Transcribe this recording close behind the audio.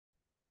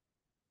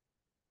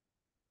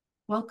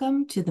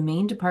Welcome to the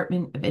Maine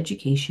Department of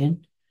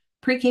Education,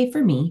 Pre-K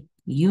for Me,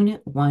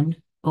 Unit 1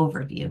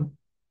 Overview.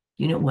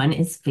 Unit 1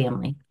 is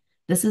Family.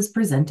 This is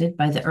presented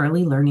by the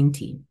Early Learning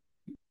Team.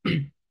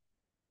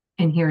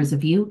 And here is a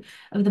view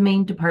of the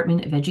Maine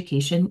Department of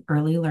Education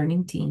Early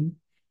Learning Team,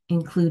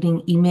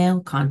 including email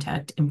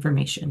contact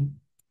information.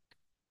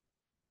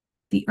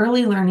 The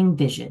Early Learning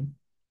Vision.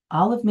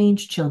 All of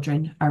Maine's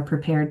children are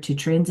prepared to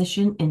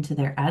transition into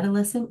their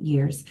adolescent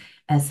years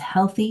as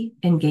healthy,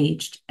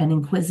 engaged, and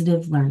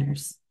inquisitive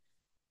learners.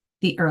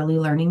 The Early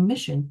Learning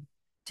Mission,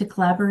 to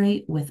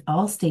collaborate with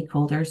all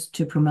stakeholders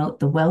to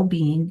promote the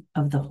well-being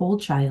of the whole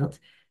child,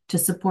 to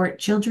support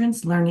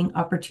children's learning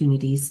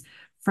opportunities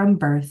from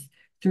birth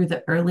through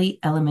the early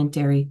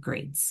elementary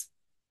grades.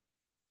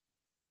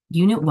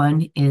 Unit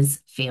 1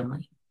 is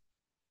Family.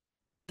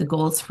 The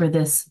goals for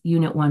this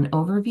Unit 1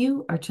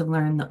 overview are to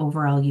learn the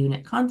overall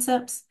unit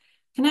concepts,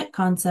 connect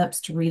concepts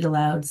to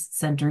read-alouds,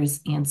 centers,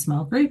 and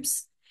small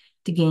groups,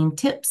 to gain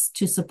tips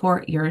to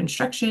support your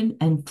instruction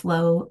and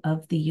flow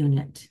of the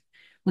unit.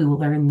 We will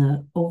learn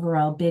the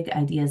overall big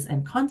ideas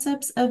and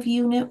concepts of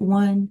Unit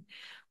 1.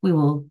 We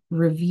will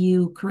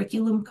review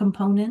curriculum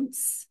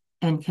components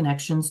and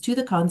connections to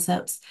the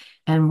concepts,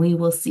 and we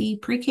will see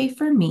Pre-K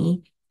for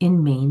Me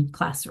in Maine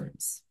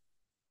classrooms.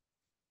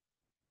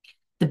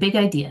 The big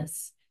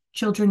ideas.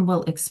 Children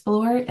will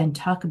explore and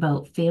talk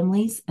about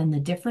families and the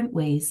different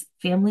ways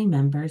family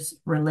members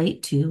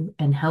relate to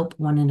and help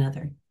one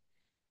another.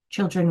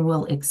 Children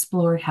will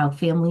explore how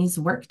families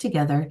work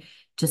together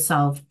to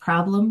solve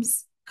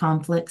problems,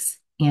 conflicts,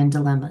 and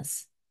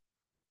dilemmas.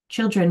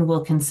 Children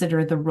will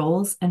consider the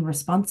roles and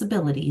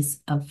responsibilities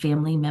of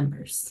family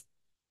members.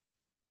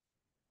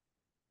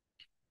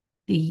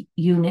 The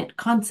unit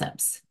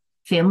concepts.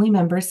 Family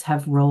members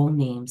have role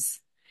names.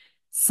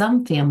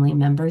 Some family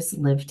members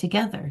live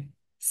together.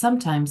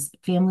 Sometimes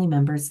family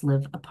members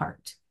live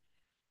apart.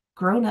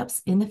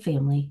 Grown-ups in the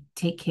family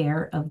take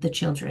care of the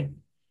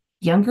children.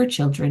 Younger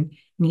children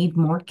need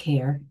more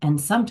care, and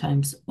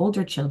sometimes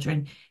older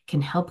children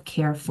can help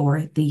care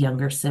for the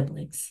younger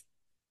siblings.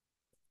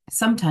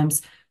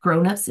 Sometimes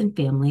grown-ups in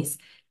families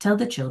tell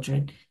the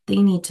children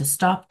they need to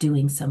stop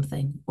doing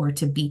something or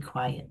to be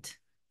quiet.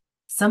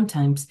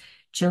 Sometimes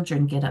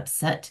children get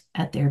upset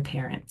at their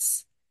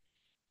parents.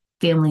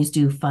 Families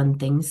do fun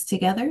things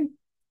together.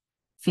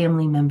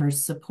 Family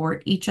members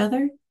support each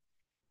other.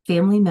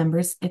 Family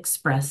members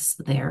express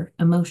their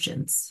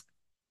emotions.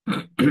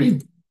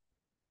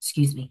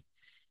 Excuse me.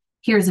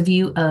 Here's a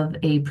view of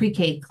a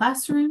pre-K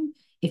classroom.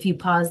 If you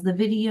pause the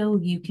video,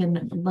 you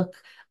can look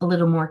a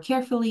little more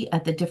carefully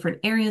at the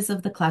different areas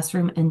of the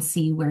classroom and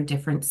see where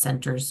different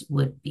centers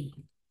would be.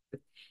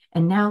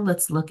 And now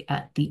let's look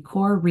at the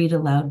core read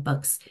aloud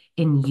books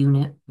in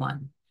Unit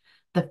 1.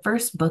 The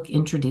first book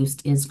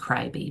introduced is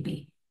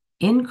Crybaby.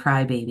 In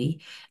Crybaby,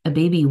 a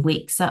baby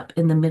wakes up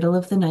in the middle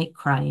of the night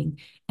crying,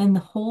 and the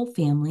whole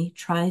family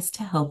tries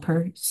to help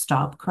her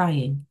stop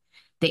crying.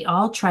 They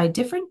all try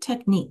different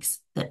techniques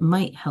that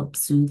might help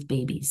soothe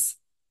babies.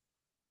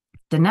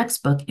 The next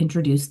book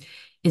introduced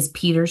is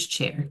Peter's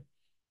Chair.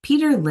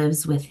 Peter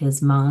lives with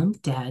his mom,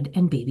 dad,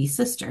 and baby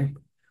sister.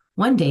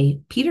 One day,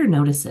 Peter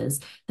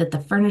notices that the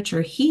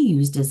furniture he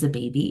used as a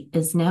baby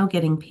is now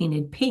getting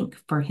painted pink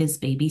for his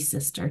baby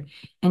sister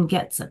and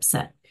gets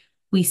upset.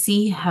 We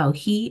see how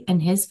he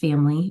and his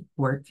family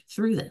work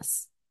through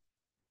this.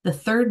 The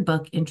third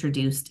book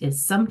introduced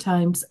is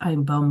Sometimes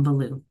I'm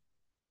Bumbaloo.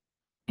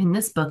 In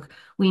this book,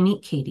 we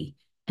meet Katie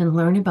and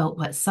learn about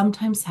what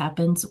sometimes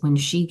happens when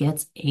she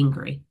gets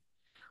angry.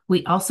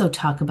 We also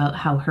talk about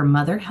how her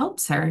mother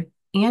helps her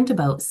and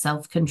about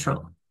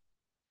self-control.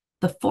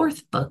 The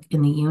fourth book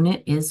in the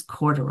unit is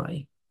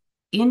Corduroy.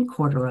 In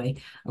Corduroy,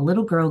 a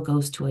little girl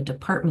goes to a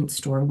department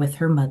store with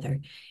her mother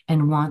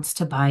and wants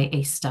to buy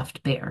a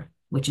stuffed bear,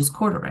 which is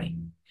Corduroy.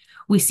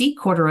 We see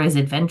Corduroy's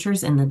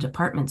adventures in the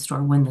department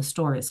store when the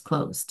store is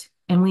closed.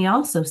 And we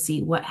also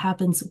see what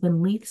happens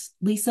when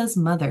Lisa's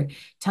mother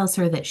tells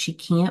her that she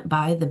can't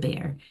buy the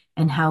bear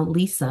and how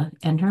Lisa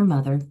and her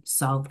mother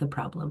solve the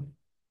problem.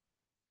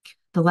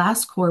 The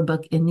last core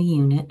book in the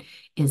unit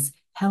is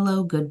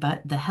Hello Goodbye,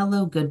 the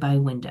Hello Goodbye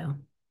Window.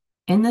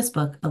 In this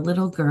book, a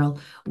little girl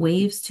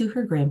waves to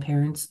her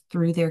grandparents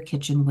through their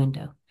kitchen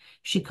window.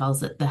 She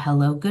calls it the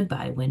Hello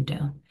Goodbye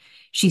Window.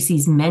 She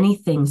sees many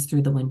things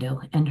through the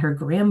window, and her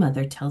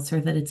grandmother tells her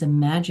that it's a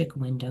magic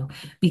window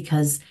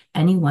because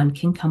anyone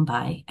can come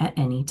by at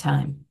any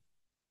time.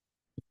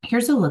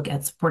 Here's a look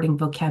at supporting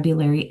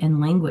vocabulary and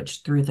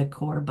language through the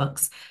core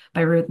books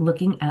by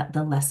looking at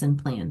the lesson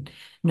plan.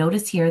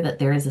 Notice here that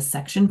there is a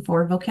section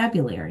for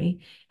vocabulary,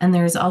 and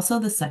there is also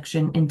the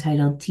section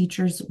entitled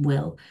Teacher's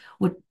Will.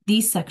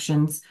 These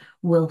sections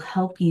will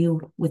help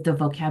you with the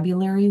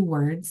vocabulary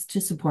words to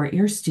support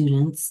your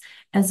students,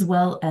 as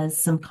well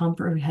as some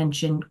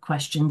comprehension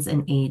questions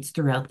and aids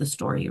throughout the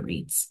story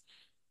reads.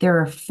 There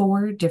are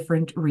 4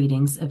 different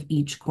readings of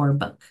each core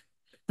book.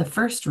 The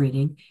first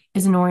reading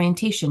is an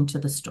orientation to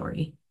the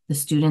story. The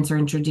students are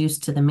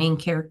introduced to the main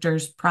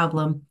characters,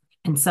 problem,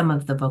 and some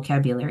of the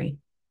vocabulary.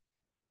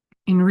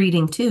 In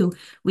reading 2,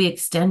 we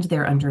extend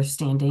their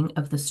understanding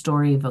of the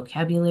story,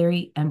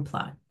 vocabulary, and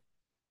plot.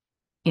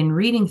 In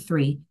reading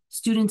 3,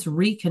 students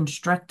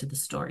reconstruct the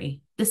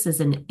story. This is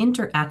an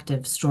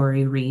interactive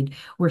story read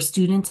where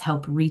students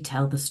help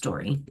retell the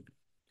story.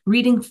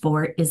 Reading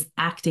 4 is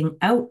acting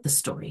out the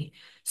story.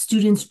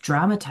 Students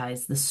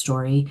dramatize the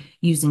story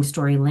using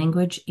story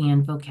language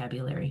and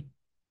vocabulary.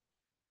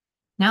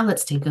 Now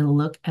let's take a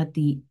look at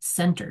the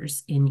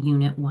centers in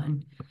Unit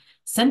 1.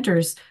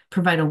 Centers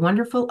provide a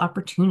wonderful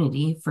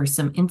opportunity for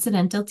some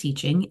incidental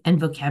teaching and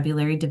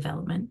vocabulary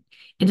development.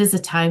 It is a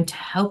time to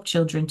help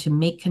children to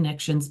make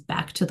connections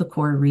back to the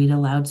core read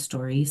aloud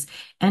stories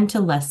and to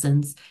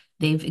lessons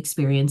they've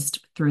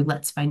experienced through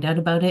Let's Find Out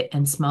About It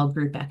and small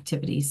group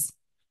activities.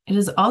 It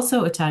is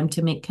also a time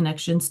to make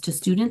connections to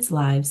students'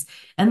 lives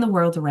and the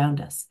world around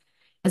us,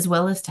 as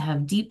well as to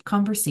have deep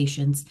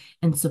conversations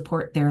and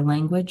support their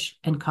language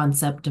and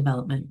concept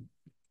development.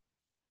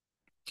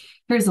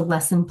 Here's a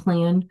lesson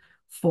plan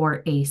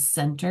for a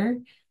center.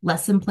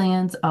 Lesson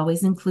plans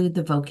always include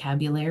the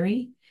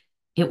vocabulary.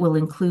 It will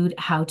include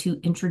how to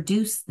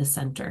introduce the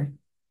center.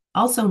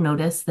 Also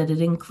notice that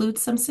it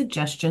includes some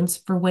suggestions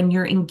for when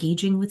you're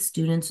engaging with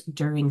students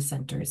during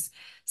centers,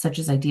 such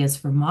as ideas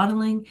for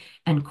modeling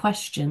and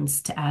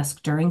questions to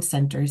ask during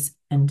centers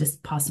and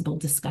possible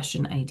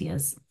discussion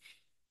ideas.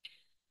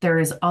 There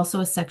is also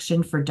a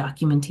section for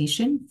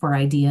documentation for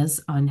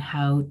ideas on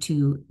how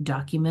to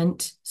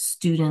document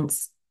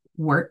students'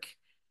 work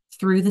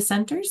through the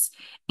centers.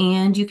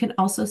 And you can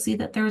also see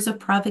that there is a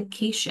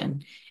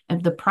provocation,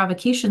 and the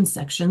provocation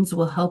sections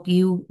will help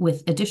you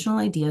with additional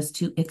ideas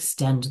to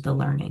extend the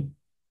learning.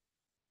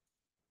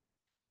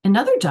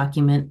 Another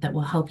document that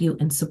will help you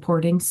in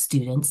supporting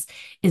students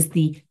is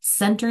the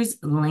Center's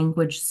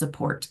Language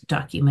Support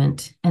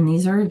document, and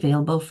these are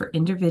available for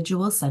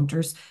individual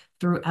centers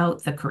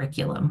throughout the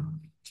curriculum.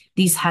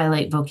 These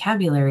highlight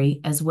vocabulary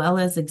as well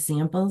as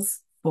examples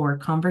for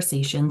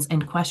conversations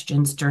and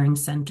questions during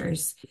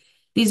centers.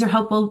 These are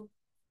helpful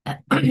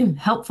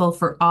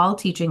for all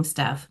teaching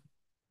staff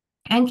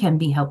and can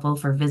be helpful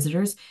for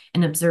visitors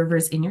and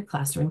observers in your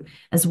classroom,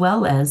 as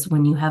well as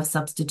when you have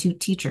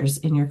substitute teachers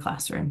in your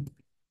classroom.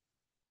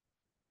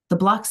 The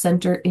Block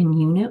Center in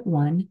Unit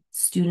 1,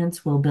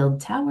 students will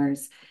build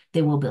towers,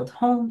 they will build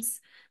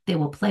homes, they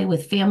will play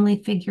with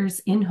family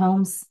figures in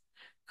homes,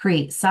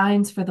 create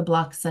signs for the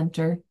Block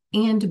Center,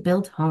 and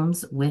build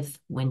homes with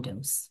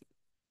windows.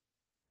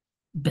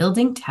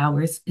 Building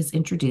towers is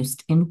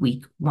introduced in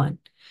Week 1.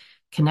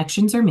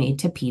 Connections are made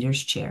to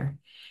Peter's chair.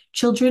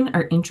 Children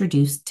are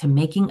introduced to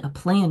making a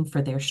plan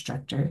for their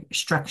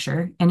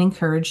structure and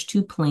encouraged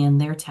to plan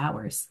their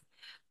towers.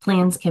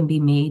 Plans can be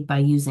made by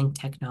using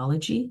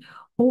technology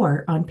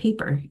or on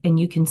paper, and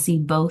you can see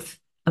both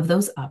of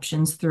those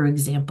options through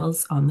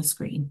examples on the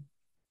screen.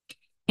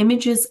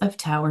 Images of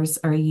towers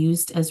are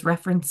used as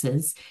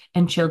references,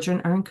 and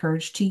children are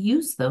encouraged to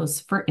use those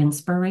for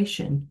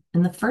inspiration.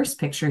 In the first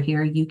picture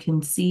here, you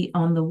can see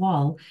on the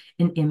wall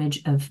an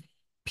image of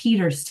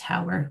Peter's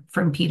tower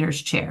from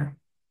Peter's chair.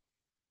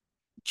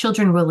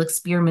 Children will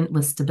experiment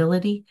with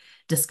stability,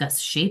 discuss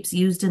shapes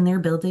used in their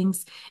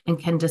buildings, and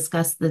can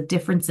discuss the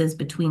differences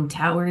between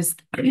towers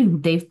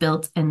they've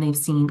built and they've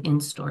seen in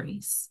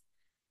stories.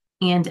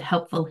 And a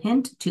helpful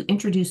hint to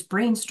introduce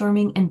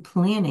brainstorming and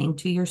planning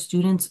to your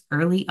students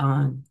early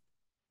on.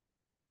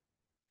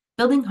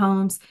 Building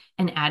homes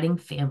and adding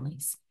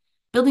families.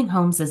 Building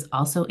homes is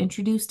also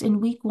introduced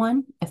in Week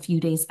 1, a few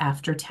days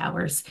after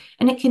towers,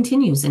 and it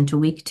continues into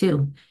Week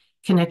 2.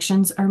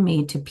 Connections are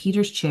made to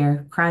Peter's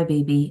chair,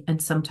 Crybaby, and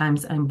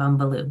sometimes I'm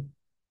Bumbaloo.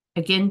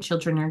 Again,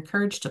 children are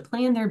encouraged to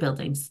plan their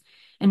buildings.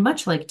 And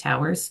much like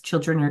towers,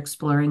 children are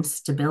exploring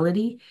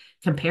stability,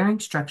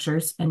 comparing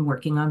structures, and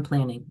working on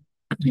planning.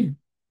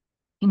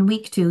 In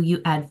Week 2,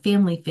 you add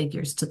family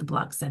figures to the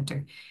Block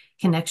Center.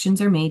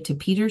 Connections are made to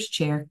Peter's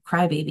chair,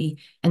 Crybaby,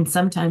 and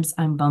sometimes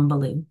I'm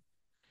Bumbaloo.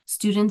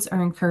 Students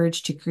are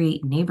encouraged to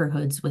create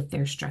neighborhoods with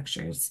their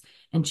structures,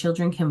 and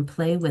children can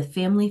play with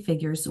family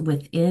figures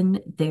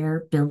within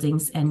their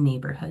buildings and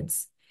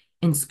neighborhoods.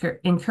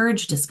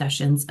 Encourage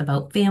discussions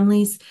about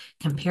families,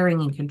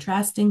 comparing and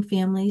contrasting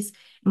families,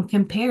 and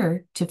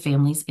compare to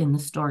families in the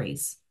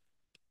stories.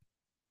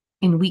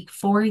 In Week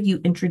 4, you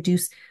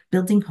introduce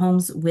building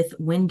homes with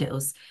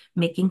windows,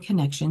 making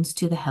connections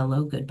to the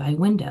Hello Goodbye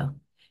window.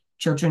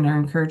 Children are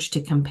encouraged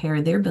to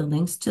compare their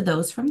buildings to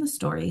those from the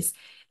stories,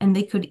 and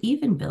they could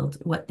even build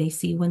what they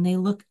see when they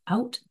look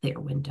out their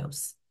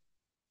windows.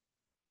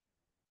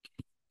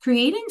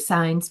 Creating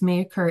signs may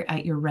occur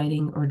at your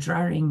writing or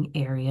drawing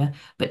area,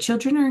 but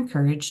children are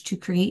encouraged to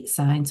create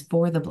signs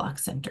for the Block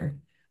Center.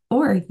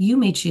 Or you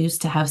may choose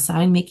to have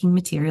sign-making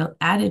material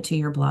added to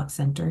your Block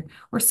Center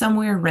or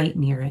somewhere right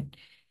near it.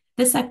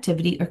 This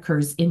activity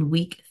occurs in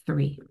Week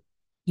 3.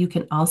 You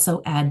can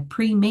also add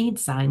pre-made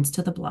signs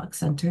to the Block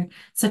Center,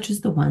 such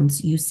as the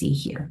ones you see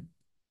here.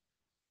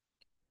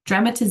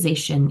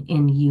 Dramatization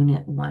in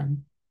Unit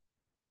 1.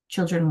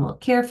 Children will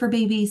care for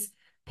babies,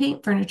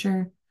 paint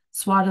furniture,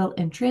 swaddle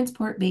and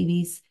transport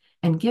babies,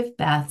 and give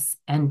baths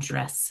and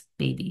dress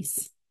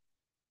babies.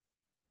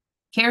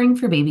 Caring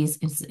for babies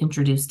is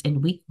introduced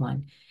in week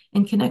 1,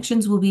 and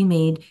connections will be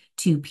made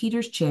to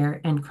Peter's chair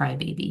and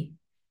crybaby.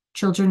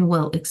 Children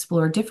will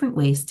explore different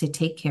ways to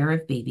take care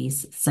of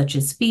babies, such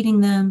as feeding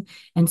them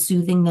and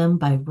soothing them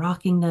by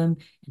rocking them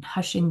and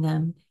hushing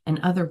them, and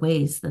other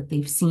ways that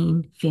they've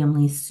seen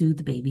families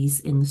soothe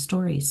babies in the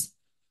stories.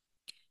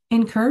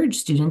 Encourage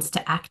students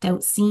to act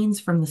out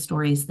scenes from the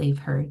stories they've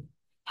heard.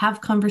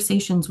 Have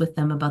conversations with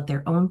them about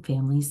their own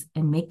families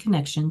and make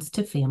connections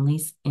to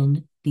families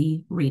in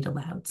the read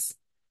alouds.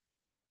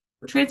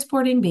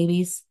 Transporting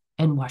babies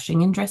and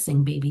washing and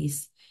dressing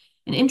babies.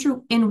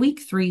 In week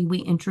 3, we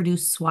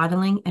introduce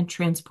swaddling and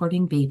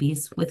transporting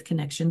babies with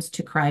connections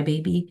to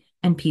crybaby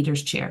and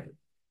Peter's chair.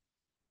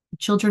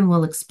 Children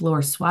will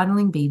explore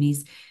swaddling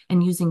babies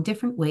and using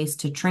different ways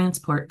to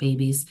transport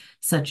babies,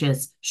 such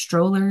as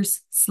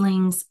strollers,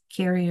 slings,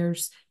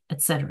 carriers,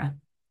 etc.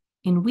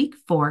 In week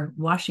 4,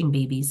 washing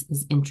babies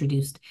is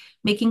introduced,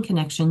 making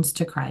connections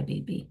to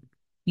crybaby.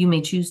 You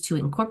may choose to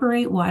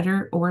incorporate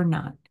water or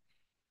not.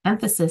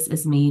 Emphasis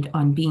is made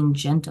on being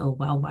gentle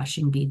while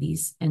washing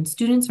babies, and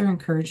students are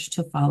encouraged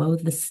to follow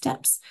the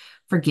steps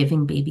for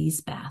giving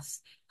babies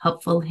baths.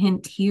 Helpful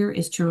hint here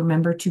is to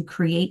remember to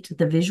create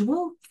the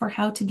visual for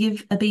how to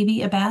give a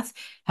baby a bath.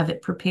 Have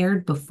it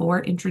prepared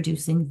before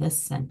introducing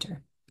this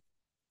center.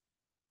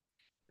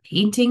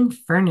 Painting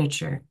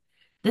furniture.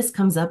 This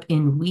comes up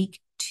in week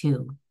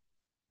 2.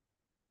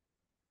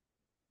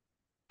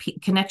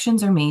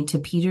 Connections are made to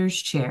Peter's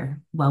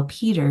chair while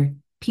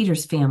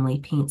Peter's family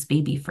paints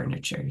baby's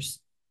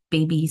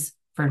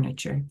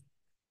furniture.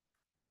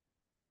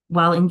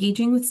 While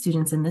engaging with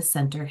students in this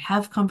center,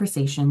 have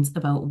conversations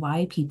about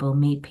why people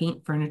may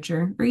paint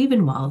furniture or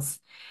even walls,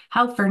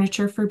 how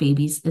furniture for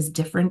babies is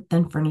different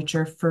than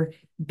furniture for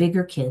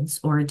bigger kids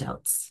or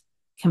adults.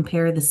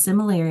 Compare the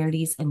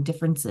similarities and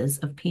differences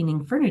of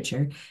painting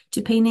furniture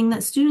to painting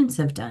that students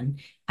have done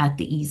at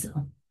the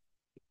easel.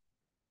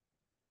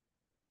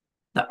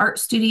 The art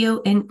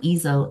studio and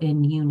easel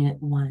in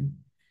Unit 1.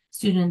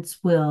 Students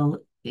will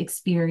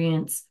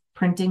experience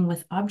printing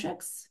with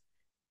objects,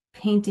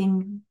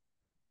 painting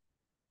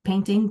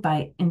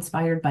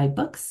inspired by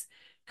books,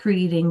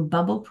 creating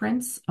bubble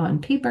prints on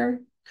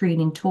paper,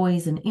 creating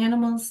toys and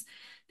animals.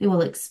 They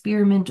will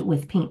experiment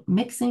with paint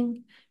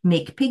mixing,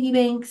 make piggy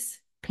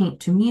banks, paint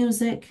to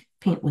music,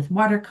 paint with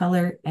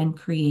watercolor, and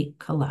create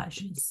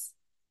collages.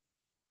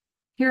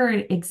 Here are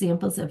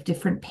examples of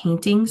different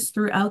paintings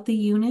throughout the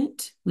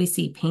unit. We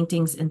see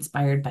paintings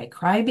inspired by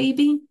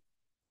crybaby,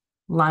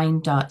 line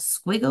dot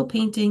squiggle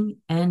painting,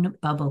 and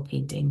bubble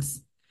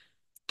paintings.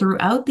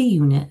 Throughout the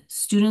unit,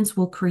 students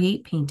will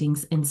create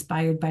paintings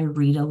inspired by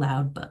read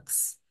aloud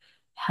books.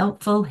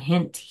 Helpful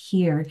hint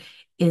here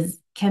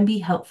can be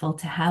helpful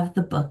to have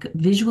the book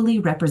visually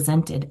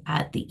represented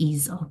at the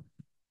easel.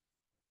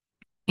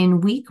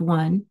 In week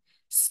 1,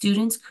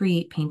 students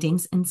create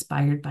paintings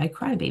inspired by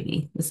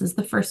crybaby. This is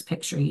the first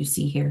picture you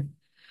see here.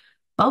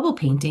 Bubble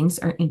paintings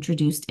are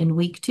introduced in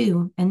week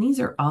 2, and these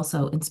are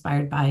also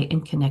inspired by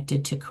and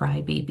connected to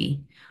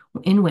crybaby,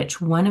 in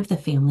which one of the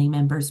family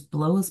members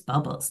blows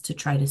bubbles to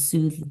try to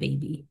soothe the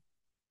baby.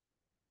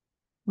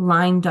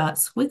 Line dot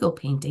squiggle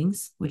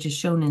paintings, which is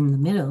shown in the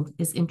middle,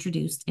 is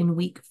introduced in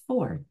week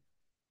 4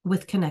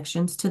 with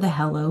connections to the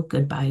hello,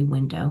 goodbye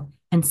window,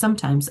 and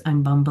sometimes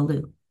I'm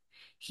Bumbaloo.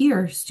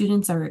 Here,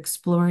 students are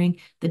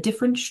exploring the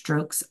different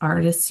strokes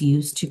artists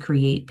use to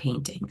create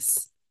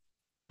paintings.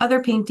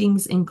 Other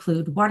paintings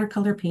include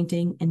watercolor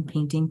painting and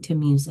painting to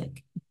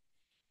music.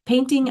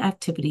 Painting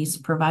activities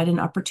provide an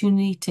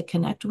opportunity to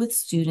connect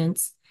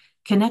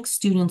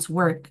students'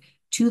 work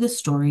to the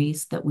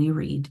stories that we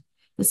read.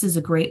 This is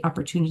a great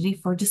opportunity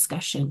for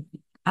discussion.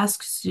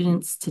 Ask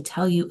students to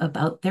tell you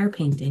about their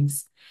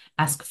paintings.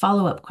 Ask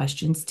follow-up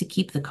questions to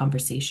keep the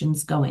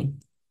conversations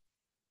going.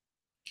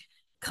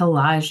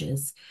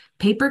 Collages.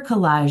 Paper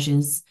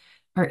collages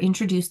are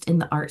introduced in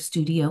the art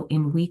studio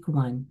in week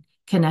 1,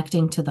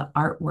 connecting to the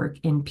artwork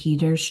in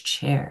Peter's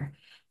chair.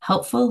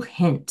 Helpful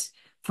hint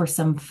for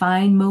some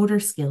fine motor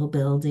skill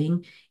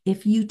building.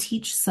 If you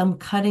teach some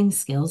cutting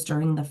skills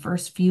during the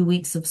first few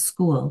weeks of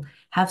school,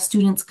 have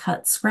students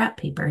cut scrap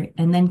paper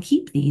and then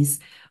keep these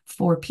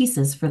for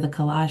pieces for the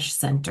collage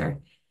center.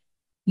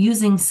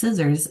 Using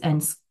scissors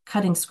and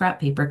cutting scrap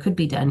paper could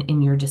be done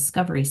in your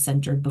discovery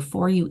center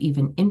before you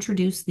even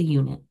introduce the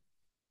unit.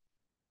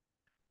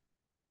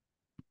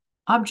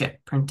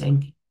 Object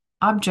printing.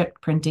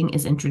 Object printing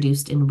is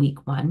introduced in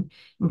week 1,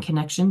 and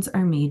connections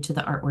are made to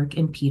the artwork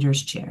in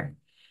Peter's chair.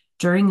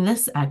 During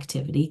this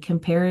activity,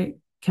 compare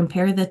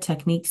the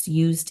techniques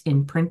used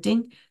in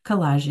printing,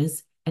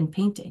 collages, and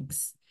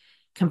paintings.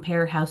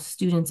 Compare how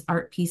students'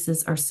 art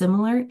pieces are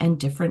similar and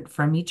different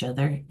from each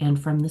other and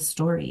from the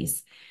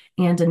stories.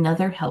 And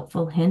another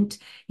helpful hint,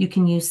 you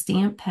can use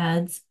stamp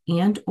pads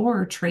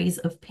and/or trays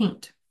of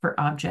paint for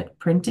object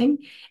printing,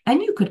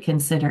 and you could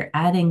consider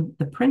adding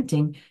the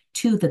printing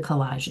to the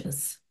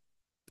collages.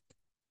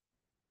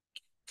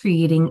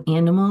 Creating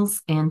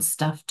animals and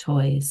stuffed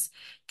toys.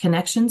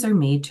 Connections are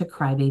made to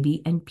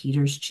Crybaby and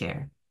Peter's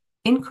chair.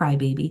 In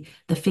Crybaby,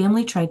 the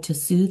family tried to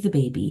soothe the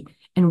baby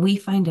and we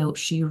find out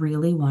she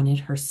really wanted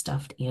her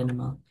stuffed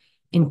animal.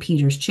 In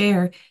Peter's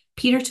chair,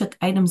 Peter took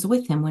items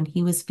with him when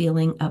he was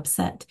feeling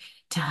upset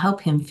to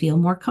help him feel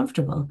more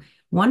comfortable.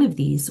 One of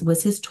these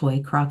was his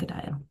toy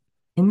crocodile.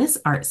 In this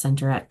art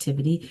center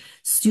activity,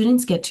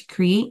 students get to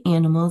create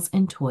animals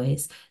and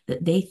toys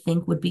that they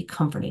think would be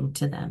comforting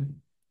to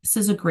them. This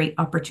is a great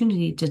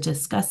opportunity to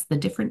discuss the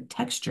different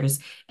textures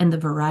and the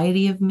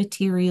variety of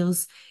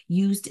materials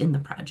used in the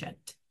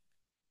project.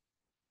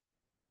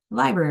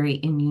 Library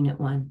in Unit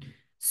 1.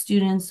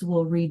 Students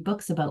will read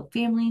books about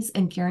families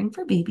and caring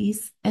for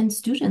babies, and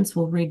students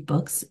will read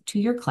books to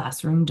your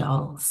classroom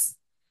dolls.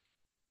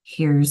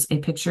 Here's a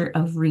picture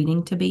of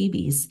reading to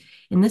babies.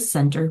 In this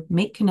center,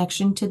 make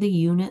connection to the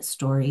unit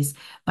stories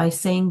by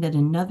saying that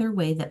another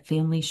way that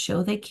families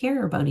show they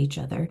care about each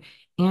other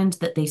and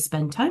that they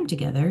spend time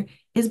together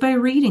is by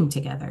reading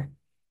together.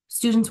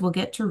 Students will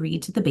get to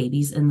read to the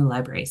babies in the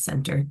library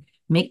center.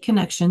 Make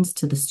connections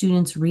to the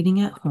students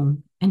reading at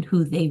home and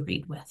who they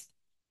read with.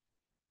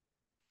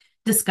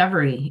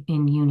 Discovery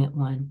in Unit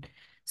 1.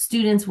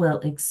 Students will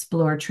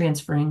explore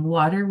transferring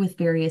water with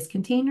various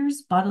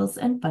containers, bottles,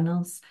 and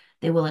funnels.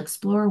 They will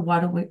explore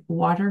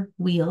water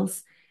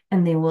wheels,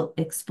 and they will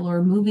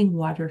explore moving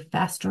water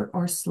faster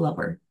or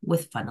slower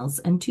with funnels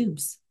and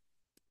tubes.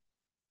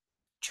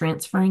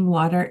 Transferring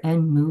water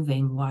and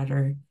moving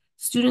water.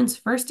 Students'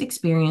 first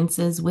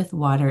experiences with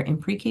water in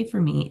pre-K for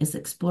me is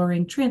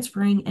exploring,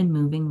 transferring, and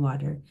moving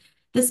water.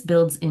 This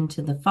builds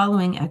into the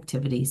following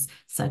activities,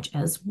 such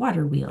as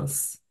water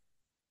wheels.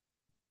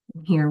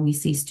 Here we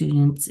see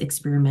students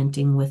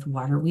experimenting with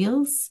water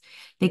wheels.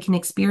 They can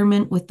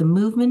experiment with the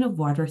movement of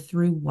water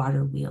through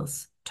water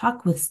wheels.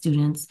 Talk with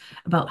students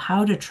about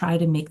how to try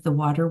to make the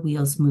water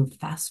wheels move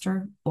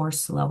faster or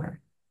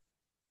slower.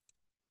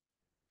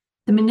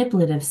 The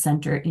Manipulative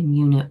Center in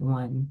Unit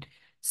 1.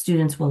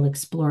 Students will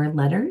explore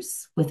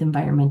letters with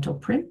environmental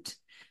print.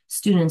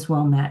 Students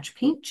will match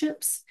paint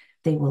chips.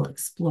 They will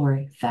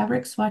explore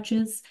fabric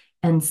swatches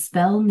and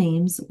spell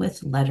names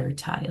with letter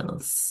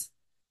tiles.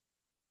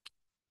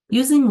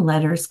 Using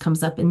letters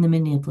comes up in the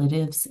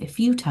manipulatives a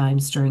few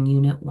times during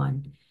Unit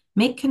 1.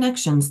 Make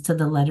connections to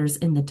the letters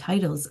in the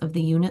titles of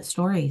the unit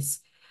stories.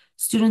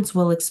 Students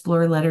will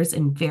explore letters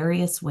in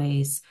various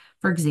ways.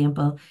 For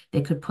example,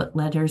 they could put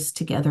letters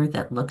together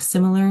that look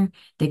similar.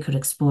 They could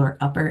explore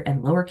upper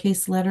and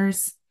lowercase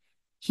letters.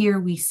 Here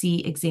we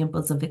see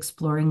examples of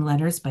exploring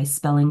letters by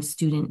spelling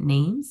student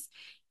names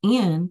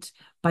and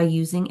by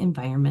using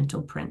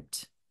environmental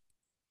print.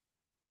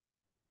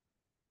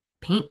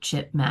 Paint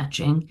chip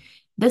matching.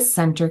 This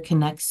center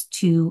connects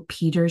to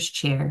Peter's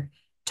chair.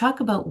 Talk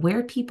about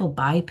where people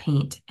buy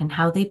paint and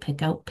how they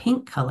pick out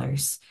paint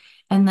colors,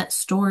 and that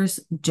stores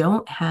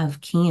don't have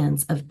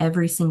cans of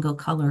every single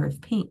color of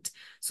paint,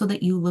 so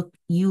that you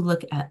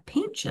look at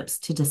paint chips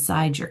to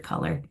decide your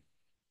color.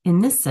 In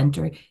this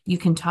center, you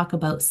can talk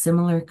about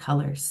similar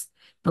colors.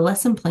 The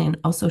lesson plan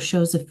also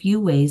shows a few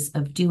ways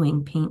of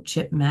doing paint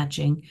chip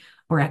matching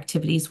or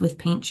activities with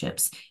paint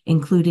chips,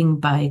 including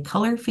by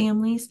color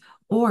families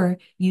or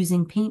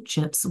using paint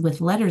chips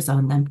with letters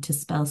on them to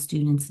spell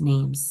students'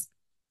 names.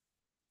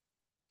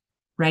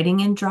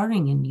 Writing and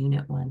drawing in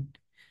Unit 1.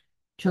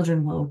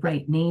 Children will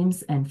write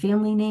names and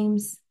family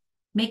names,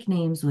 make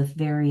names with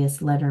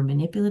various letter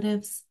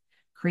manipulatives,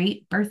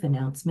 create birth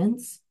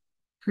announcements,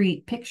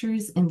 create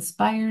pictures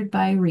inspired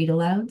by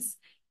read-alouds,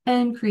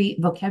 and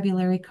create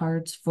vocabulary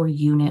cards for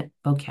unit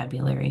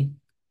vocabulary.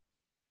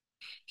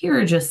 Here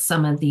are just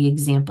some of the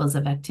examples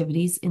of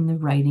activities in the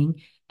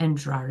Writing and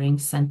Drawing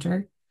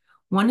Center.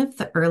 One of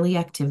the early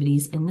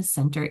activities in the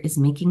center is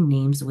making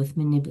names with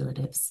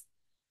manipulatives.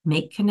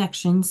 Make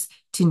connections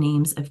to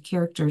names of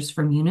characters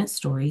from unit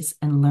stories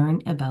and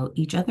learn about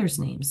each other's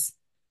names.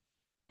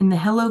 In the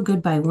Hello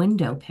Goodbye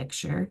window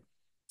picture,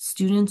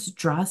 students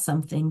draw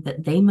something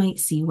that they might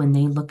see when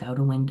they look out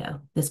a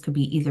window. This could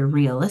be either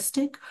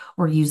realistic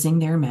or using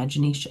their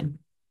imagination.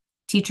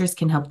 Teachers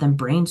can help them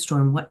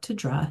brainstorm what to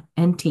draw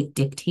and take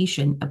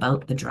dictation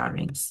about the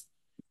drawings.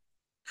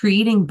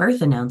 Creating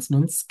birth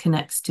announcements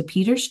connects to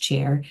Peter's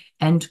chair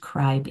and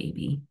Cry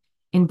Baby.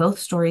 In both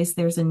stories,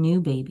 there's a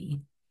new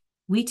baby.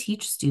 We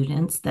teach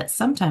students that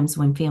sometimes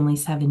when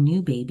families have a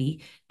new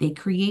baby, they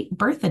create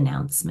birth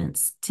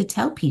announcements to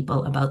tell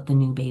people about the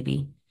new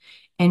baby.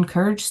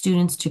 Encourage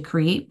students to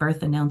create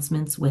birth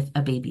announcements with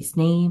a baby's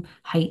name,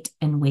 height,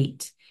 and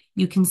weight.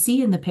 You can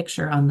see in the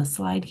picture on the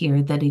slide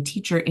here that a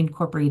teacher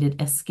incorporated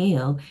a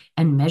scale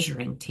and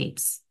measuring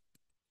tapes.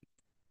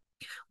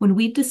 When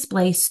we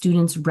display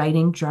students'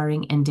 writing,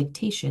 drawing, and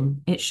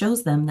dictation, it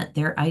shows them that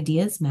their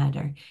ideas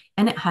matter,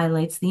 and it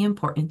highlights the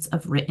importance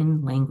of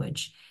written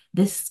language.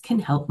 This can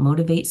help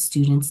motivate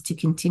students to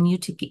continue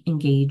to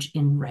engage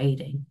in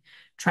writing.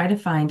 Try to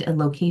find a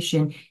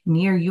location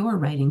near your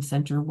writing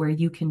center where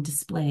you can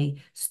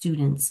display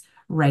students'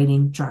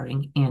 writing,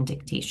 drawing, and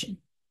dictation.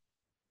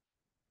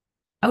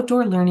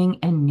 Outdoor learning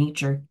and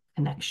nature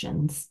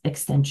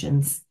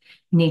extensions,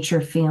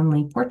 nature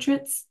family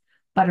portraits,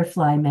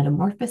 butterfly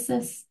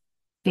metamorphosis,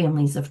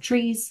 families of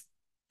trees,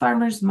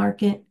 farmers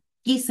market,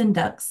 geese and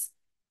ducks,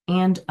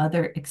 and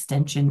other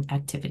extension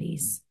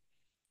activities.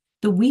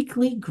 The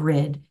weekly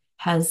grid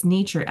has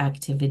nature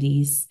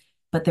activities,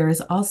 but there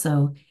is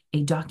also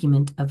a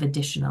document of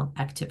additional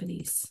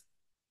activities.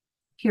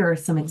 Here are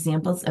some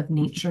examples of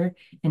nature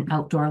and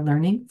outdoor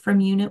learning from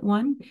Unit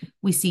 1.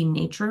 We see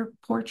nature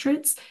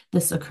portraits.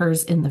 This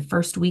occurs in the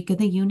first week of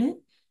the unit.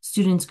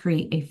 Students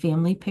create a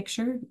family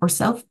picture or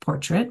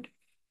self-portrait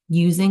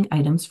using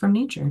items from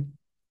nature.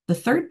 The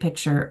third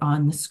picture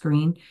on the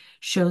screen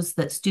shows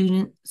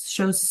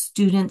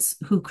students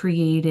who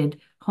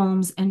created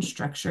homes and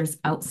structures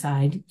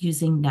outside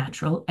using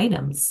natural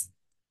items.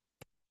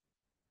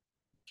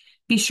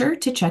 Be sure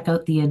to check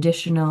out the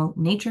additional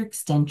Nature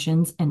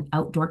Extensions and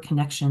Outdoor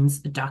Connections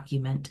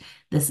document.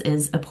 This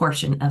is a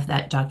portion of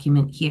that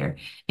document here.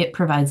 It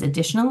provides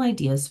additional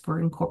ideas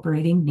for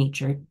incorporating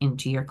nature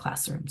into your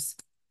classrooms.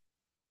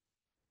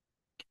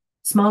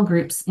 Small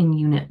groups in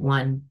Unit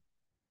 1.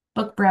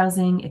 Book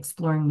browsing,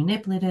 exploring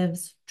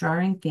manipulatives,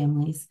 drawing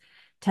families,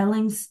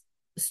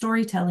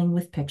 storytelling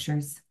with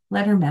pictures,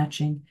 letter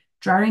matching,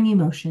 drawing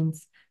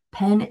emotions,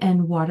 pen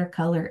and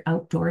watercolor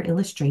outdoor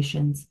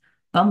illustrations,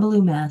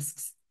 bumbaloo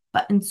masks,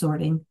 button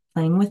sorting,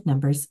 playing with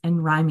numbers,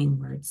 and rhyming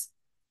words.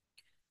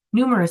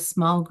 Numerous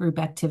small group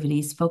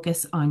activities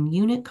focus on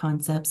unit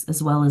concepts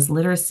as well as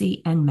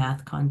literacy and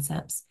math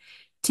concepts.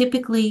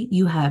 Typically,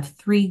 you have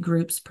 3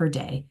 groups per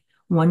day.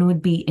 One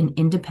would be an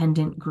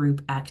independent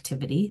group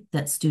activity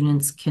that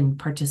students can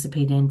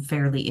participate in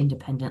fairly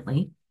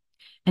independently.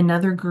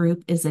 Another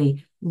group is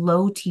a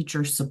low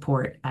teacher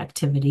support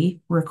activity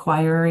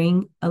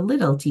requiring a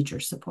little teacher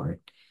support.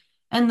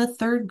 And the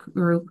third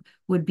group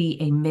would be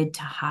a mid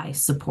to high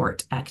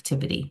support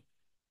activity.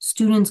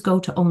 Students go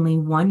to only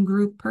 1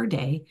 group per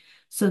day,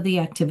 so the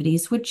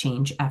activities would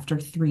change after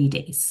 3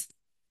 days.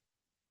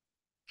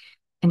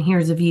 And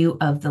here's a view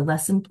of the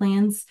lesson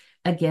plans.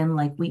 Again,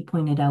 like we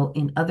pointed out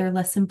in other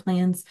lesson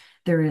plans,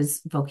 there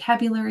is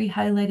vocabulary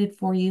highlighted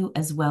for you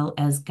as well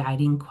as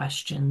guiding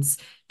questions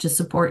to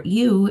support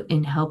you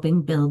in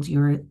helping build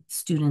your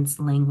students'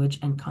 language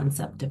and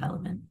concept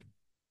development.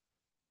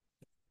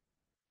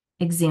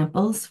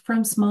 Examples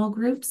from small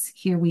groups.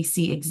 Here we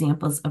see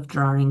examples of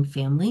drawing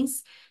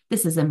families.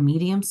 This is a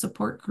medium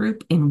support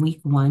group in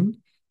week 1.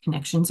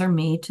 Connections are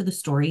made to the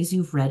stories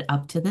you've read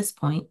up to this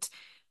point,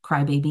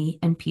 Crybaby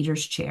and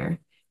Peter's Chair.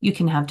 You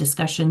can have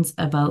discussions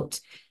about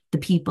the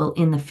people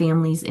in the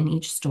families in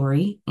each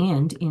story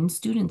and in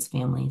students'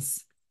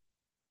 families.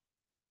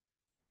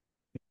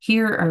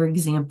 Here are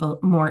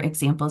more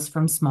examples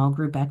from small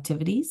group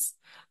activities.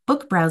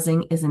 Book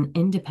browsing is an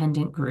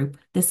independent group.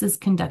 This is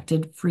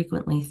conducted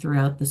frequently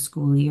throughout the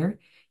school year.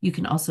 You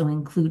can also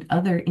include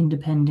other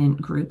independent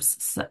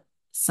groups,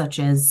 such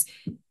as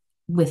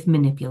with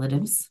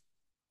manipulatives.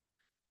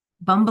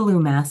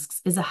 Bumbaloo Masks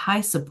is a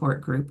high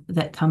support group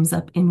that comes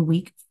up in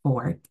week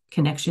 4,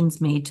 connections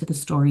made to the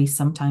story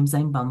Sometimes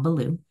I'm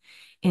Bumbaloo.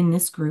 In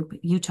this group,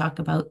 you talk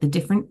about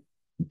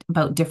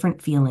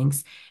different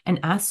feelings and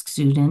ask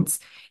students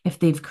if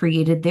they've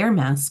created their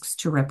masks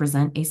to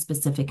represent a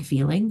specific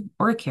feeling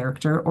or a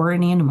character or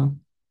an animal,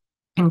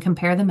 and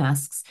compare the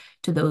masks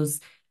to those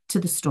to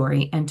the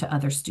story and to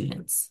other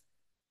students.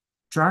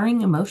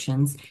 Drawing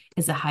Emotions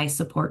is a high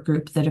support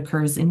group that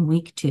occurs in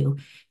week 2,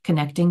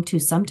 connecting to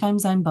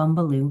Sometimes I'm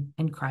Bumbaloo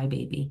and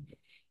Crybaby.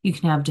 You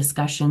can have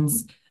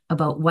discussions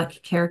about what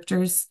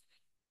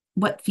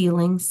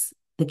feelings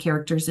the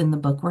characters in the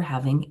book were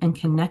having and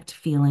connect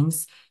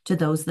feelings to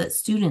those that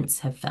students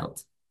have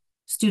felt.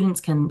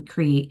 Students can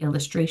create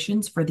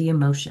illustrations for the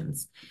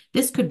emotions.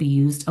 This could be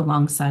used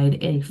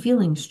alongside a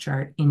feelings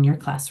chart in your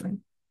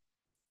classroom.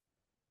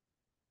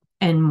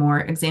 And more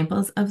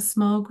examples of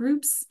small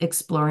groups,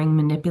 Exploring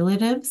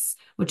Manipulatives,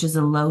 which is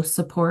a low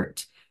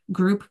support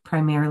group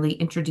primarily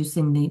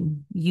introducing the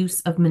use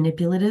of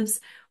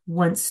manipulatives.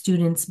 Once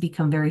students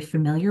become very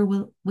familiar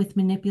with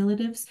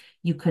manipulatives,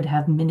 you could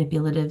have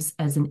manipulatives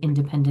as an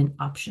independent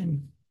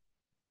option.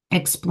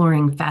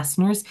 Exploring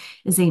Fasteners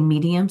is a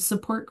medium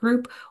support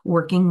group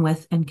working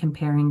with and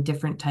comparing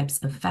different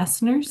types of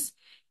fasteners.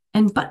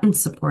 And Button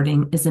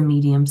Supporting is a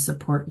medium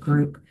support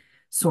group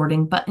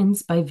sorting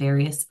buttons by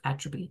various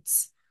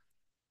attributes.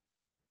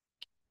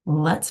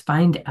 Let's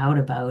find out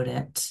about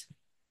it.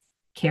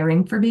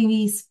 Caring for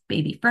babies,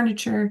 baby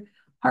furniture,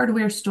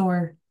 hardware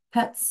store,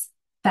 pets,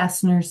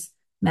 fasteners,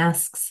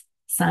 masks,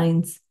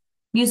 signs,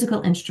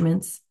 musical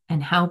instruments,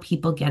 and how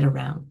people get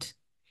around.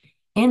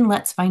 In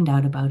Let's Find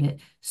Out About It,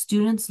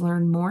 students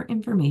learn more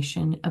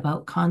information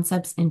about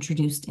concepts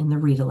introduced in the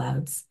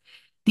read-alouds.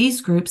 These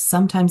groups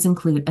sometimes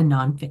include a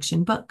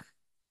nonfiction book.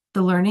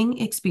 The learning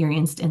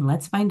experienced in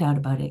Let's Find Out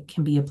About It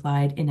can be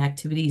applied in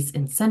activities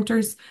in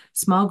centers,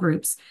 small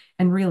groups,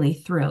 and really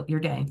throughout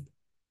your day.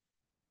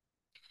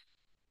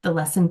 The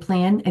lesson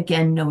plan,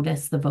 again,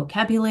 notice the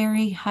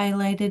vocabulary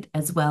highlighted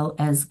as well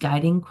as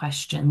guiding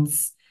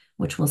questions,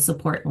 which will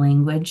support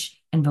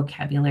language and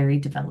vocabulary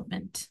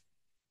development.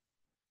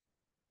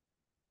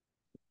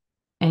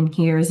 And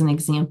here's an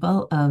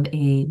example of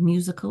a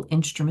musical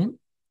instrument.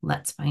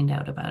 Let's find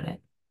out about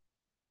it.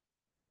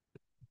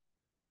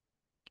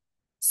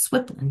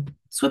 Swiplin.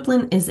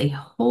 Swiplin is a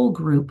whole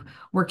group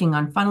working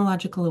on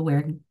phonological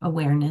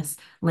awareness,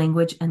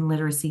 language and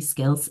literacy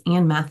skills,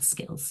 and math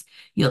skills.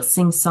 You'll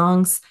sing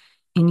songs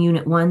in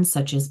Unit 1,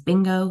 such as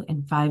Bingo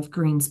and Five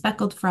Green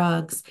Speckled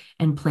Frogs,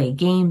 and play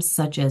games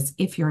such as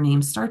If Your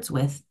Name Starts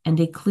With and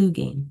a clue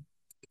game.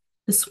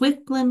 The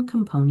Swiplin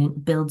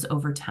component builds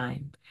over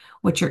time.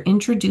 What you're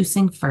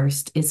introducing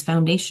first is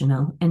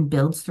foundational and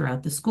builds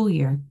throughout the school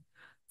year.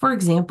 For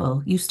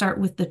example, you start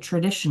with the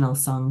traditional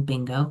song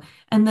bingo,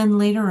 and then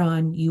later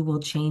on you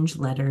will change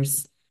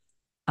letters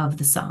of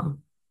the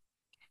song.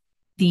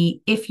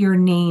 The If Your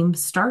Name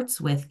Starts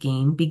With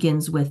game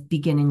begins with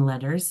beginning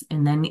letters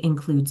and then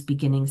includes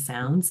beginning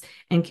sounds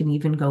and can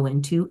even go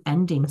into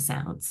ending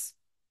sounds.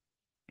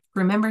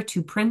 Remember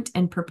to print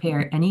and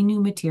prepare any new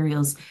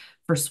materials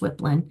for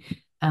Swiplin.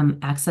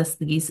 Access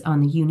these on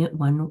the Unit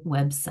 1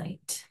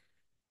 website.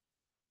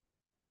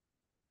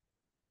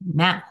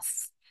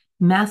 Math.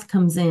 Math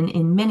comes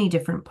in many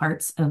different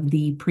parts of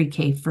the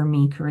Pre-K for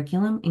Me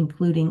curriculum,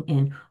 including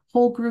in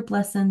whole group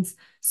lessons,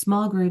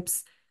 small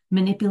groups,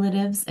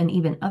 manipulatives, and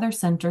even other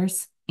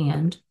centers,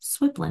 and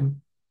Swiplin.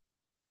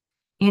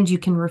 And you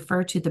can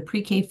refer to the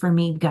Pre-K for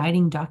Me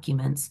guiding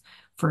documents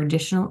for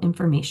additional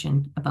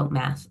information about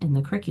math in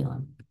the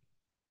curriculum.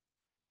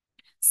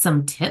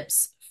 Some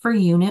tips for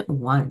Unit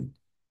 1.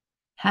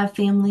 Have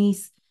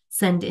families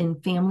send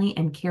in family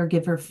and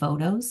caregiver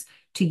photos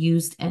to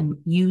use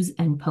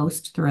and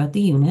post throughout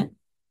the unit.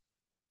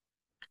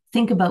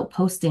 Think about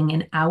posting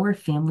in Our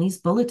Family's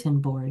bulletin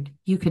board.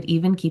 You could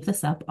even keep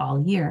this up all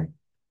year.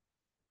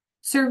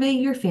 Survey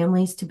your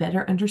families to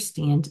better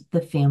understand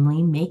the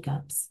family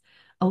makeups.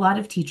 A lot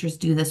of teachers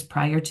do this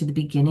prior to the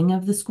beginning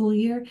of the school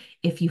year.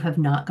 If you have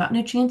not gotten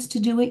a chance to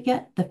do it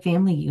yet, the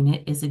family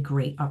unit is a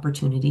great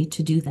opportunity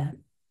to do that.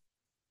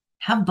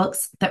 Have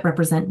books that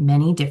represent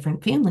many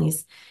different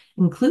families,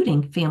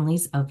 including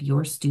families of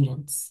your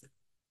students.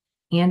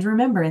 And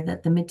remember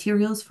that the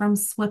materials from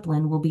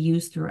Swiplin will be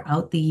used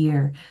throughout the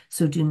year,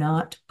 so do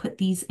not put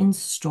these in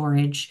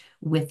storage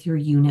with your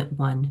Unit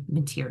 1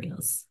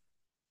 materials.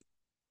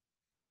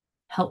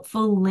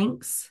 Helpful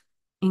links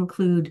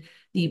include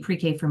the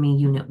Pre-K for Me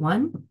Unit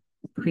 1,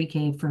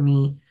 Pre-K for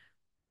Me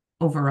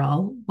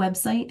overall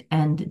website,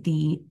 and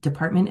the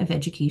Department of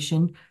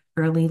Education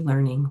Early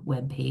Learning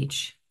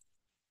webpage.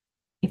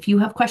 If you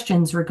have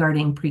questions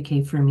regarding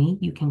Pre-K for Me,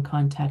 you can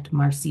contact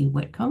Marcy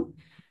Whitcomb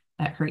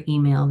at her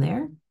email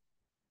there.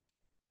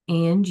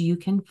 And you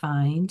can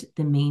find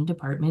the Maine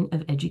Department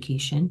of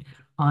Education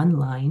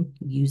online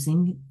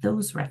using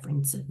those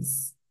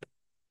references.